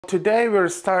Today we're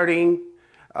starting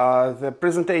the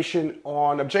presentation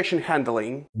on objection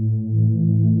handling.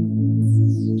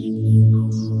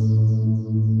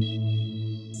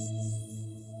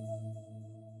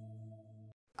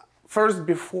 First,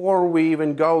 before we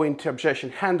even go into objection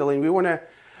handling, we want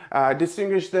to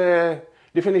distinguish the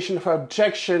definition of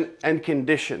objection and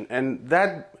condition, and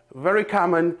that very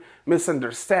common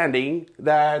misunderstanding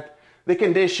that the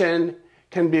condition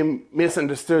can be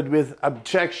misunderstood with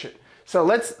objection. So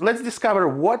let's discover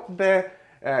what the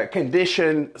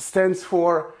condition stands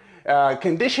for.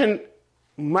 Condition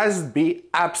must be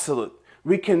absolute.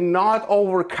 We cannot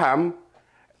overcome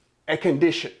a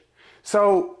condition.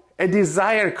 So a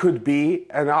desire could be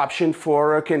an option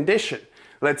for a condition.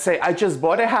 Let's say I just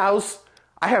bought a house.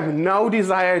 I have no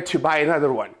desire to buy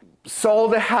another one.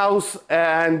 Sold the house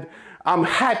and I'm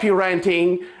happy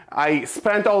renting. I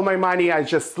spent all my money. I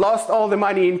just lost all the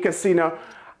money in casino.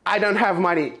 I don't have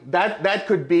money. That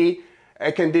could be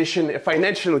a condition, a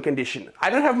financial condition.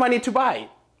 I don't have money to buy.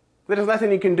 There's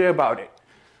nothing you can do about it.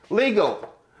 Legal.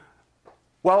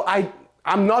 Well,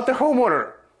 I'm not the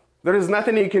homeowner. There is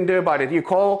nothing you can do about it. You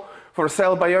call for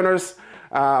sale by owners,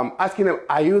 asking them,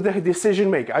 are you the decision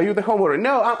maker? Are you the homeowner?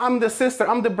 No, I'm the sister,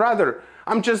 I'm the brother.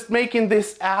 I'm just making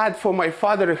this ad for my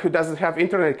father who doesn't have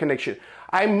internet connection.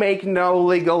 I make no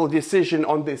legal decision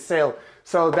on this sale.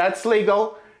 So that's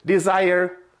legal.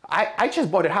 Desire. I just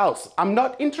bought a house. I'm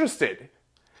not interested.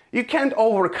 You can't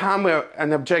overcome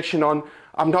an objection on,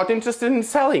 I'm not interested in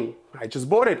selling. I just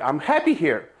bought it. I'm happy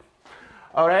here.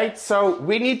 All right, so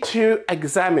we need to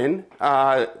examine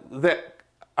the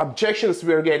objections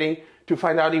we're getting to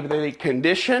find out if they're a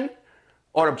condition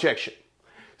or objection.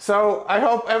 So I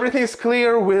hope everything is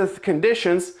clear with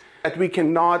conditions that we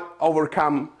cannot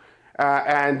overcome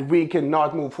and we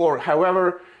cannot move forward.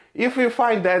 However, if we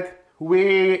find that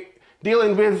we're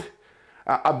dealing with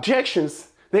objections,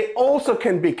 they also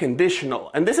can be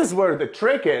conditional. And this is where the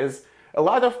trick is. A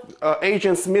lot of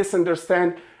agents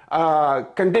misunderstand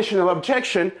conditional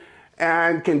objection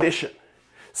and condition.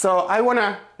 So I want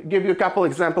to give you a couple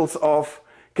examples of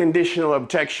conditional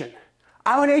objection.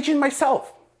 I'm an agent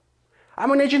myself.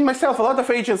 A lot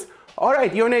of agents, all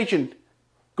right, you're an agent.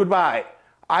 Goodbye.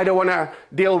 I don't want to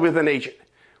deal with an agent.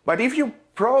 But if you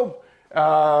probe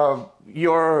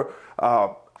your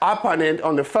opponent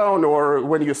on the phone or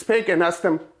when you speak and ask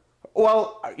them,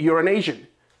 well, you're an agent.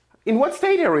 In what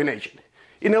state are you an agent?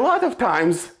 In a lot of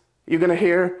times, you're going to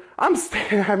hear, I'm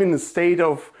in the state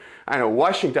of, I don't know,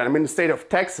 Washington. I'm in the state of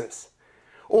Texas.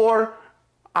 Or,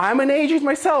 I'm an agent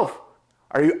myself.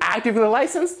 Are you actively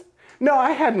licensed? No,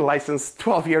 I had a license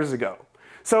 12 years ago.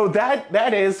 So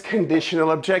that is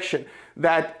conditional objection.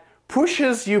 That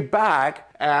pushes you back.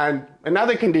 And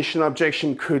another conditional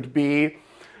objection could be,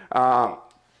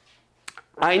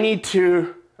 I need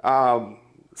to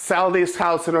sell this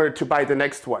house in order to buy the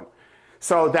next one.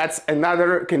 So that's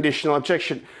another conditional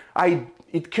objection.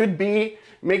 It could be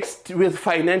mixed with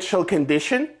financial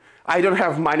condition. I don't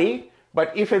have money,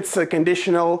 but if it's a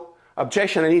conditional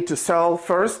objection, I need to sell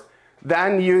first,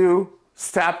 then you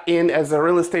step in as a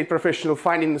real estate professional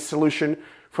finding the solution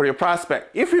for your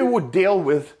prospect. If you would deal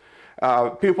with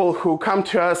people who come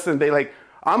to us and they like,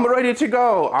 I'm ready to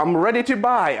go, I'm ready to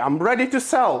buy, I'm ready to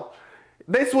sell,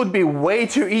 this would be way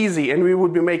too easy and we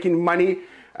would be making money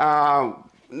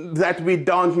that we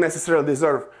don't necessarily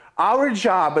deserve. Our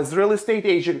job as real estate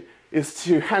agent is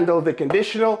to handle the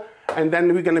conditional, and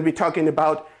then we're going to be talking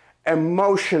about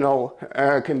emotional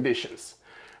conditions,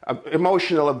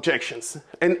 emotional objections.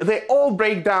 And they all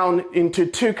break down into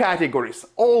two categories,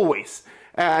 always.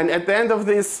 And at the end of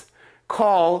this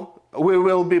call, we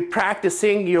will be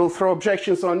practicing. You'll throw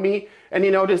objections on me, and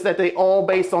you notice that they all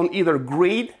based on either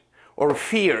greed or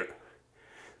fear.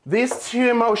 These two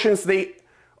emotions, they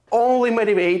only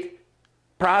motivate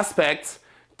prospects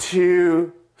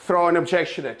to throw an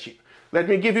objection at you. Let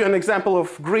me give you an example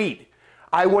of greed.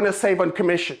 I want to save on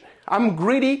commission. I'm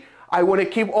greedy. I want to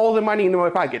keep all the money in my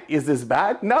pocket. Is this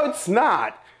bad? No, it's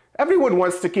not. Everyone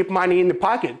wants to keep money in the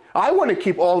pocket. I want to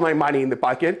keep all my money in the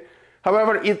pocket.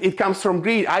 However, it comes from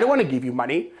greed. I don't want to give you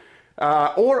money.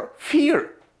 Or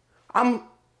fear. I'm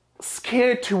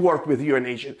scared to work with you, an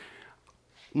agent.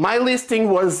 My listing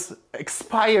was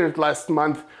expired last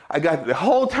month. I got a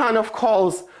whole ton of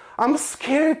calls. I'm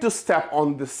scared to step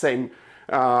on the same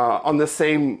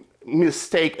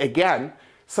mistake again.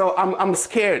 So I'm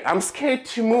scared. I'm scared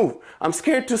to move. I'm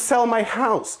scared to sell my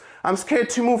house. I'm scared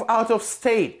to move out of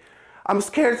state. I'm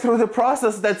scared through the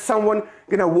process that someone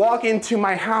gonna walk into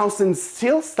my house and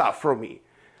steal stuff from me.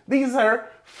 These are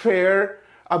fair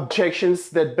objections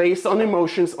that based on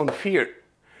emotions, on fear.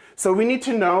 So we need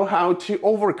to know how to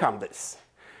overcome this.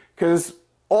 Because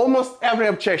almost every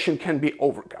objection can be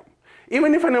overcome.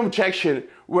 Even if an objection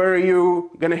where you're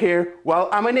gonna hear, well,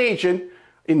 I'm an agent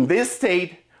in this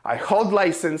state, I hold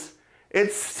license,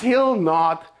 it's still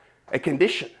not a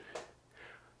condition.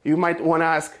 You might want to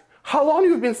ask, how long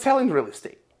have you been selling real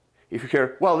estate? If you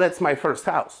hear, well, that's my first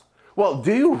house. Well,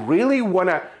 do you really want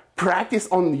to practice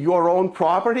on your own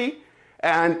property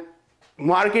and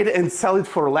market and sell it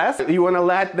for less? You want to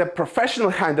let the professional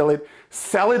handle it,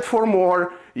 sell it for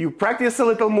more, you practice a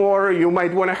little more, you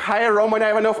might want to hire Roman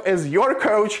Ivanov as your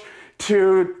coach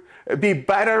to be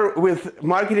better with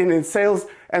marketing and sales,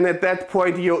 and at that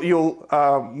point you'll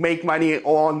make money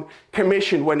on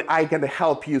commission when I can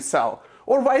help you sell.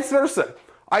 Or vice versa.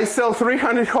 I sell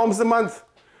 300 homes a month.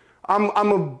 I'm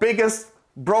the biggest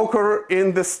broker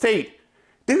in the state.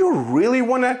 Do you really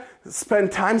want to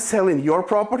spend time selling your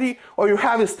property? Or you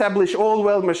have established all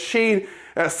well machine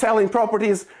selling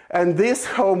properties, and this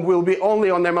home will be only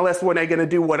on MLS when I'm going to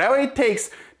do whatever it takes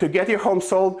to get your home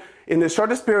sold in the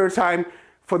shortest period of time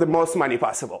for the most money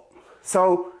possible.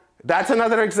 So that's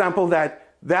another example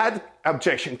that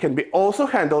objection can be also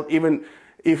handled even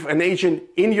if an agent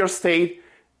in your state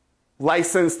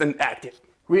licensed and active.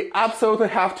 We absolutely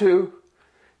have to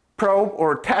probe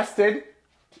or test it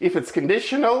if it's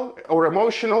conditional or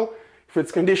emotional. If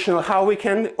it's conditional, how we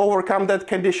can overcome that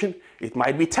condition. It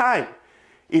might be time.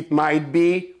 It might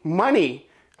be money.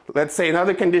 Let's say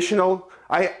another conditional,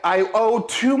 I owe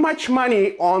too much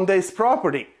money on this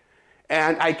property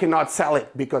and I cannot sell it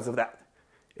because of that.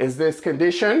 Is this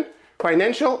condition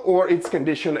financial or it's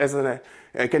conditioned as a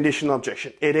conditional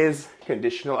objection? It is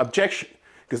conditional objection.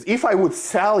 Because if I would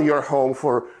sell your home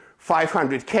for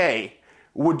 $500K,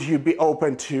 would you be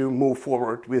open to move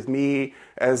forward with me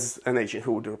as an agent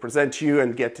who would represent you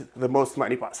and get the most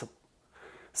money possible?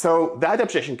 So that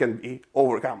objection can be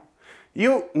overcome.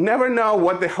 You never know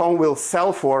what the home will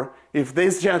sell for. If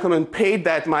this gentleman paid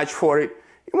that much for it,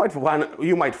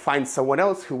 you might find someone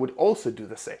else who would also do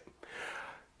the same.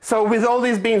 So with all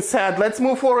this being said, let's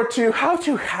move forward to how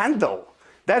to handle.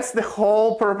 That's the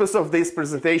whole purpose of this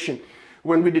presentation.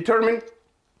 When we determine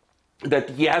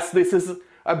that yes, this is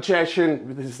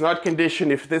objection, this is not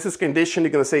condition. If this is condition,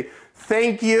 you're going to say,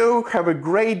 thank you, have a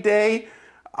great day,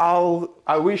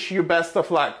 I wish you best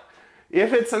of luck.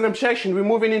 If it's an objection, we're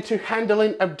moving into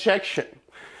handling objection.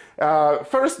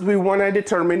 First, we want to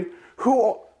determine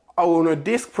who on a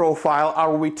disc profile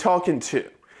are we talking to.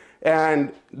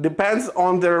 And depends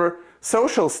on their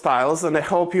social styles, and I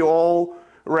hope you all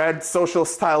read social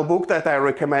style book that I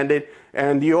recommended,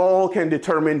 and you all can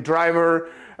determine driver,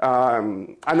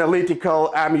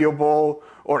 analytical, amiable,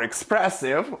 or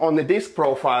expressive on the disc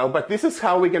profile, but this is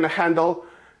how we're going to handle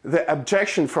the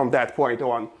objection from that point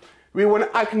on. We want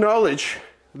to acknowledge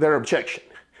their objection.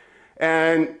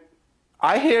 And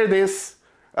I hear this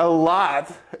a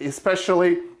lot,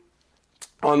 especially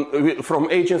from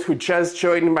agents who just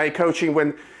joined my coaching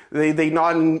when they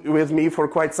not with me for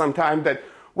quite some time, that,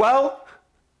 well,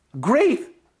 great,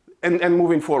 and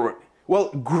moving forward.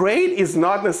 Well, great is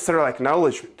not necessarily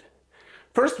acknowledgement.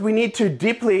 First, we need to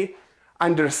deeply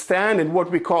understand and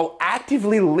what we call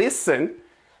actively listen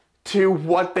to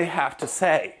what they have to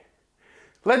say.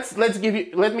 Let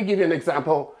me give you an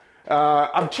example.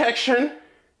 Objection,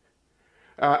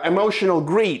 emotional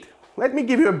greed. Let me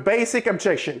give you a basic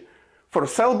objection. For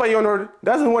sale by owner,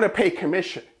 doesn't want to pay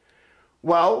commission.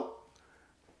 Well,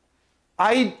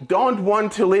 I don't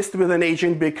want to list with an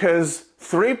agent because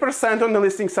 3% on the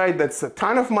listing side, that's a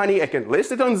ton of money. I can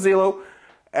list it on Zillow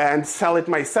and sell it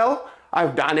myself.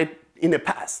 I've done it in the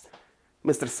past.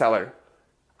 Mr. Seller,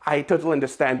 I totally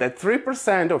understand that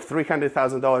 3% of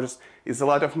 $300,000 is a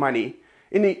lot of money.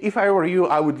 And if I were you,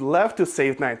 I would love to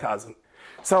save $9,000.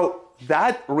 So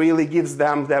that really gives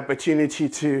them the opportunity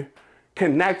to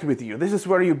connect with you. This is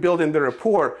where you build in the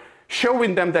rapport,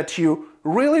 showing them that you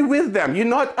really with them. You're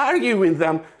not arguing with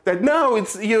them that no,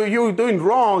 it's you're doing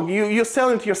wrong. You're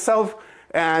selling to yourself,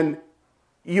 and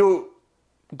you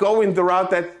go in the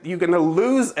route that you're going to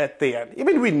lose at the end.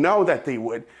 Even we know that they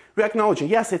would. We're acknowledging,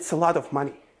 yes, it's a lot of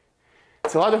money.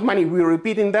 It's a lot of money. We're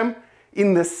repeating them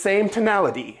in the same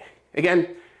tonality. Again,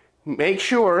 make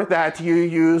sure that you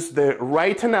use the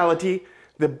right tonality,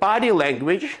 the body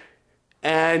language,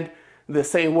 and the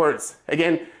same words.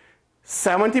 Again,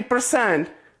 70%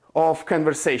 of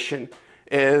conversation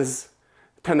is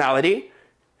tonality,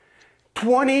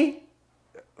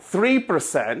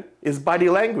 23% is body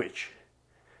language,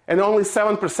 and only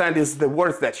 7% is the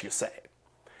words that you say.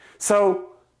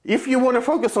 So if you want to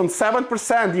focus on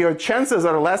 7%, your chances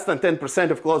are less than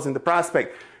 10% of closing the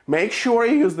prospect. Make sure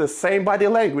you use the same body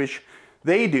language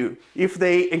they do. If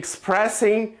they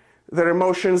expressing their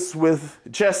emotions with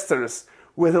gestures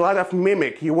with a lot of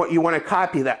mimic, you want to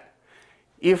copy that.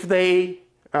 If they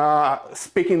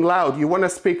speaking loud, you want to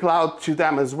speak loud to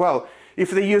them as well.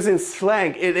 If they're using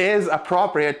slang, it is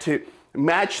appropriate to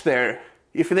match there.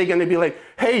 If they're going to be like,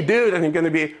 hey dude, and you're going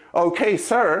to be, okay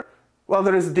sir, well,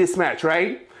 there is this match,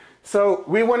 right? So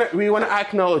we want to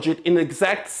acknowledge it in the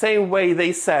exact same way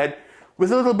they said,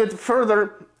 with a little bit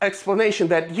further explanation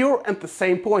that you're at the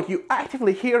same point, you're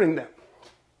actively hearing them.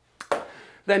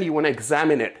 Then you want to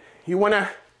examine it. You want to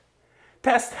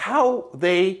test how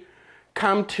they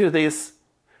come to this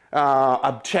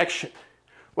objection.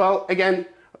 Well, again,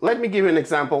 let me give you an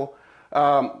example.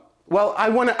 Well, I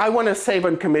want to save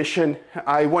on commission.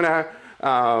 I want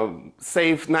to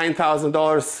save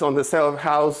 $9,000 on the sale of a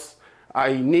house.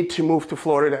 I need to move to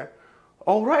Florida.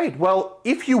 All right, well,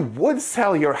 if you would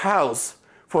sell your house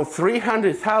for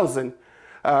 $300,000,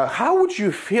 how would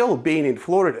you feel being in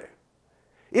Florida?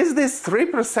 Is this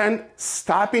 3%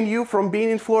 stopping you from being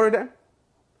in Florida?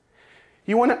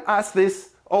 You want to ask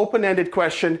this open-ended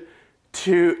question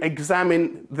to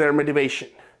examine their motivation.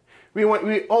 We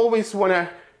always want to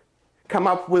come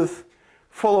up with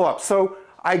follow-up. So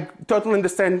I totally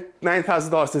understand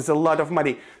 $9,000 is a lot of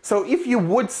money. So if you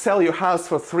would sell your house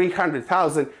for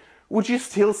 $300,000, would you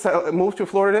still move to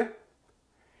Florida?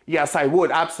 Yes, I would,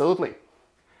 absolutely.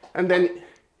 And then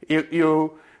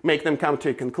you make them come to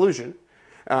a conclusion.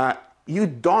 You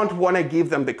don't want to give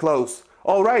them the close.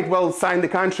 All right, well, sign the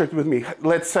contract with me.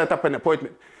 Let's set up an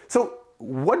appointment. So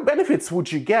what benefits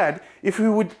would you get if we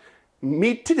would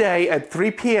meet today at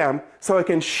 3 p.m. so I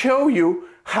can show you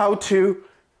how to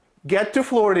get to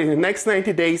Florida in the next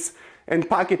 90 days and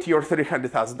pocket your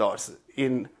 $300,000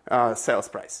 in sales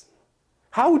price?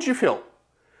 How would you feel?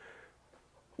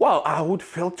 Well, I would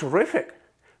feel terrific.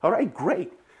 All right,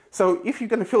 great. So if you're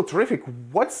going to feel terrific,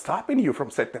 what's stopping you from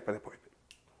setting up an appointment?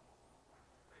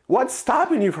 What's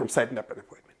stopping you from setting up an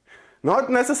appointment? Not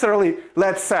necessarily,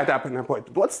 let's set up an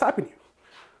appointment. What's stopping you?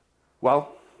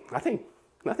 Well, nothing.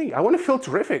 Nothing. I want to feel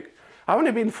terrific. I want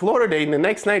to be in Florida in the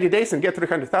next 90 days and get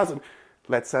 $300,000.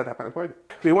 Let's set up an appointment.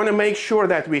 We want to make sure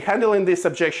that we're handling this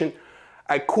objection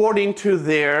according to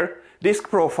their risk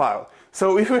profile.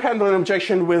 So if we handle an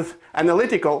objection with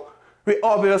analytical, we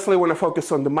obviously want to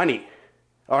focus on the money.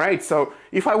 All right, so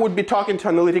if I would be talking to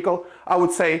analytical, I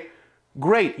would say,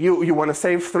 great, you want to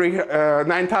save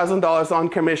 $9,000 on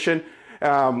commission.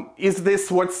 Is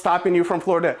this what's stopping you from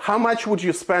Florida? How much would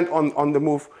you spend on the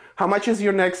move? How much is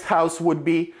your next house would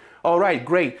be? All right,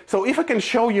 great. So if I can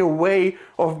show you a way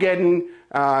of getting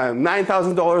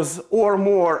 $9,000 or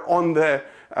more on the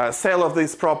sale of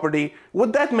this property,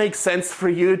 would that make sense for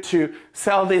you to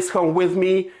sell this home with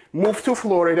me, move to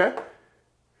Florida?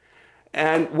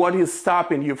 And what is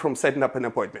stopping you from setting up an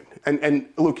appointment and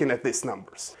looking at these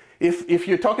numbers? If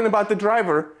you're talking about the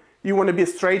driver, you want to be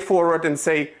straightforward and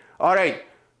say, all right,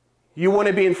 you want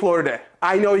to be in Florida.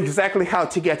 I know exactly how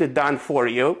to get it done for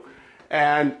you.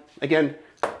 And again,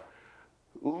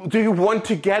 do you want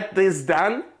to get this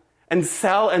done and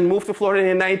sell and move to Florida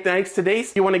in the next 2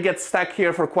 days? You want to get stuck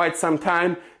here for quite some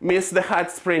time, miss the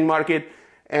hot spring market,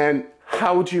 and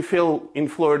how would you feel in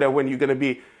Florida when you're going to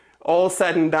be all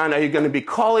said and done? Are you going to be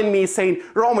calling me saying,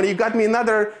 Roman, you got me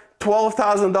another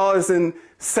 $12,000 in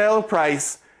sale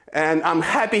price, and I'm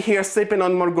happy here sipping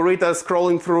on margaritas,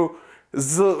 scrolling through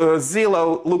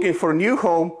Zillow looking for a new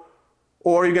home?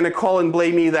 Or you're going to call and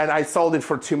blame me that I sold it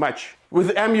for too much?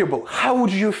 With Amiable, how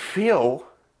would you feel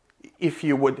if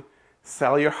you would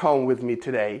sell your home with me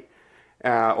today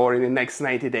or in the next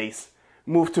 90 days,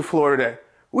 move to Florida?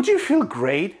 Would you feel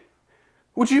great?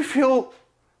 Would you feel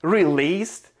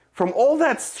released from all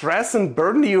that stress and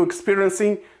burden you're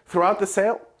experiencing throughout the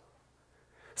sale?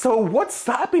 So what's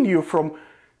stopping you from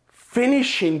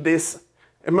finishing this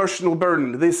emotional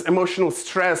burden, this emotional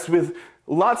stress with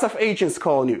lots of agents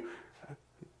calling you?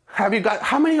 Have you got,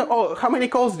 how many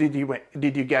calls did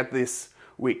you get this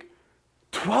week?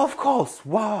 12 calls.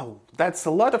 Wow, that's a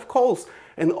lot of calls.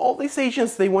 And all these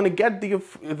agents, they want to get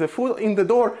the foot in the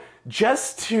door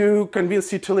just to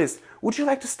convince you to list. Would you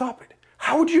like to stop it?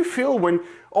 How would you feel when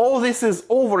all this is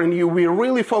over and we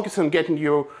really focus on getting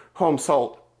your home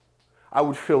sold? I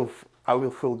will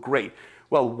feel great.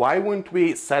 Well, why wouldn't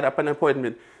we set up an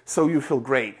appointment so you feel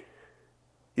great?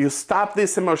 You stop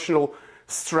this emotional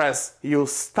stress, you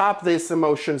stop these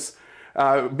emotions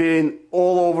being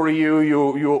all over you,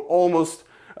 you're almost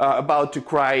about to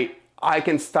cry. I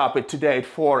can stop it today at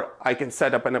 4. I can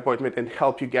set up an appointment and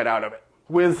help you get out of it.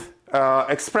 With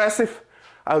Expressive,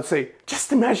 I would say,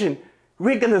 just imagine,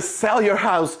 we're going to sell your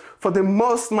house for the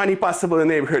most money possible in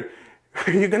the neighborhood.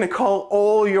 You're going to call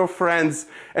all your friends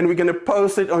and we're going to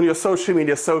post it on your social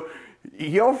media so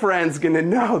your friend's gonna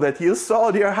know that you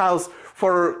sold your house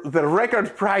for the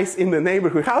record price in the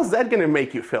neighborhood. How's that gonna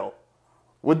make you feel?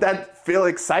 Would that feel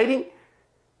exciting?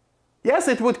 Yes,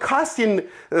 it would cost you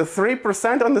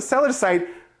 3% on the seller side.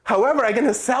 However, I'm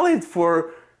gonna sell it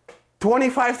for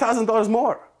 $25,000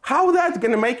 more. How that's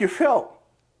gonna make you feel?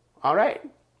 All right.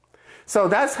 So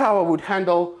that's how I would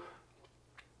handle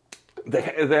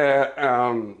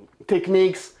the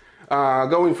techniques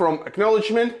going from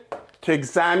acknowledgement to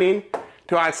examine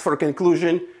to ask for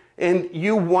conclusion, and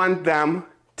you want them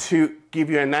to give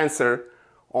you an answer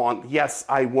on yes,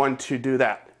 I want to do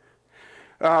that.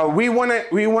 We want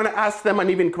to ask them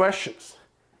uneven questions.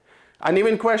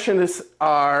 Uneven questions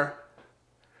are: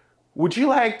 would you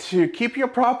like to keep your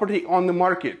property on the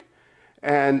market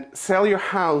and sell your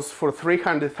house for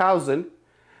 $300,000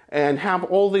 and have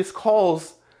all these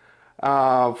calls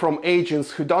from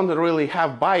agents who don't really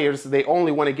have buyers? They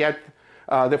only want to get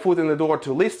the foot in the door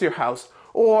to list your house.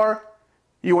 Or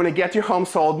you want to get your home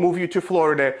sold, move you to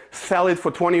Florida, sell it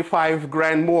for 25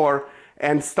 grand more,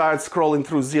 and start scrolling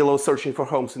through Zillow searching for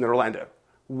homes in Orlando.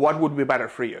 What would be better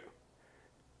for you?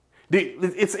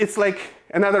 It's like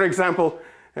another example.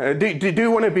 Do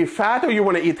you want to be fat or you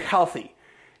want to eat healthy?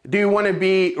 Do you want to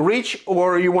be rich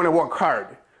or you want to work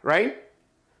hard, right?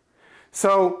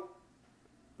 So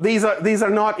these are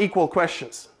not equal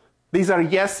questions. These are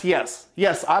yes, yes,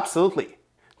 yes, absolutely.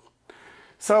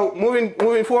 So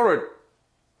moving forward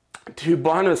to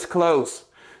bonus close.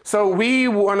 So we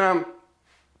want to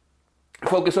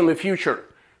focus on the future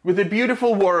with the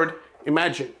beautiful word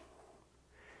imagine.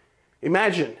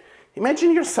 Imagine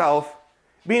yourself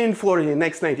being in Florida in the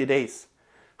next 90 days.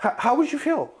 How would you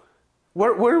feel?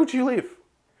 Where would you live?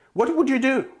 What would you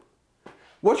do?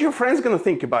 What are your friends going to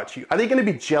think about you? Are they going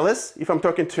to be jealous if I'm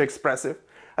talking too expressive?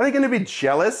 Are they going to be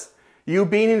jealous you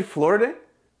being in Florida?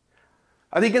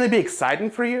 Are they going to be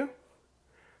excited for you?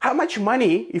 How much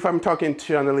money, if I'm talking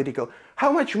too analytical, how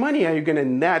much money are you going to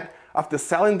net after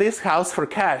selling this house for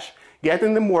cash,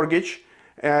 getting the mortgage?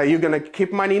 You're going to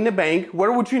keep money in the bank.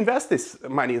 Where would you invest this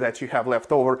money that you have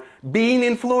left over being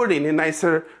in Florida in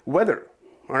nicer weather?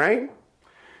 All right?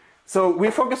 So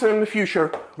we focus on the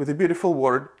future with a beautiful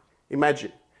word,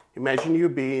 imagine. Imagine you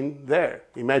being there.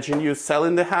 Imagine you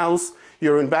selling the house,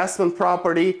 your investment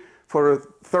property, for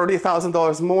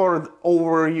 $30,000 more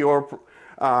over your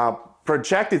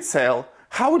projected sale.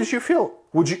 How would you feel?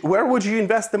 Where would you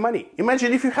invest the money?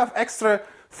 Imagine if you have extra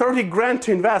 30 grand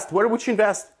to invest. Where would you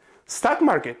invest? Stock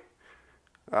market.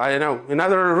 I don't know,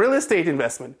 another real estate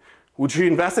investment. Would you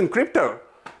invest in crypto?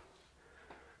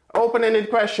 Open-ended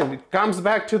question. It comes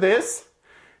back to this.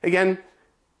 Again,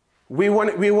 we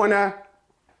want to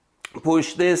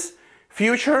push this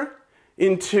future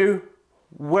into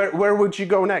where would you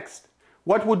go next?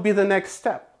 What would be the next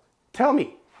step? Tell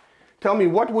me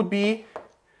what would be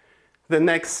the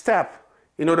next step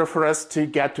in order for us to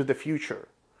get to the future.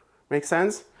 Make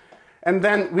sense? And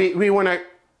then we want to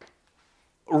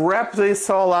wrap this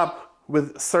all up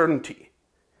with certainty.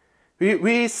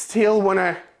 We still want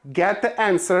to get the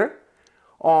answer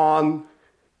on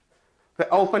the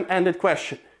open-ended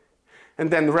question and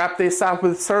then wrap this up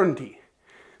with certainty.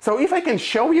 So if I can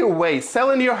show you a way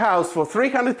selling your house for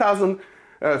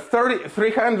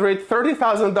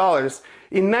 $330,000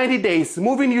 in 90 days,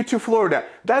 moving you to Florida,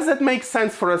 does it make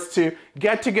sense for us to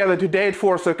get together today at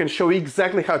 4 so I can show you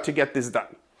exactly how to get this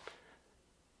done?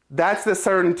 That's the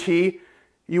certainty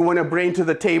you want to bring to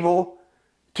the table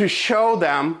to show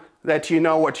them that you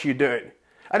know what you're doing.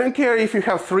 I don't care if you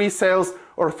have 3 sales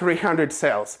or 300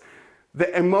 sales. The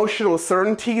emotional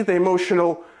certainty, the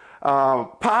emotional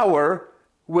power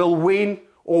will win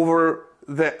over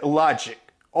the logic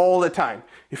all the time.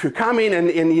 If you come in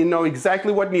and you know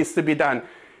exactly what needs to be done,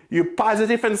 you're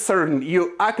positive and certain,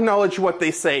 you acknowledge what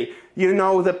they say, you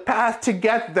know the path to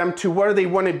get them to where they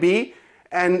want to be,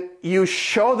 and you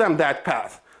show them that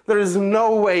path. There is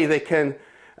no way they can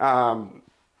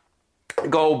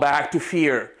go back to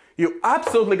fear. You're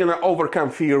absolutely going to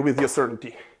overcome fear with your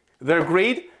certainty. Their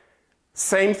greed,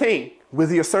 same thing.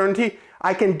 With your certainty,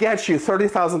 I can get you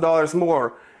 $30,000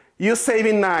 more. You're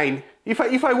saving 9.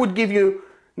 If I would give you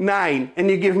 9 and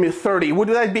you give me 30, would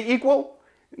that be equal?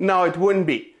 No, it wouldn't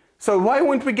be. So why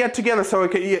wouldn't we get together so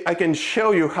I can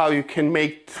show you how you can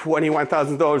make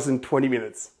 $21,000 in 20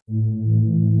 minutes?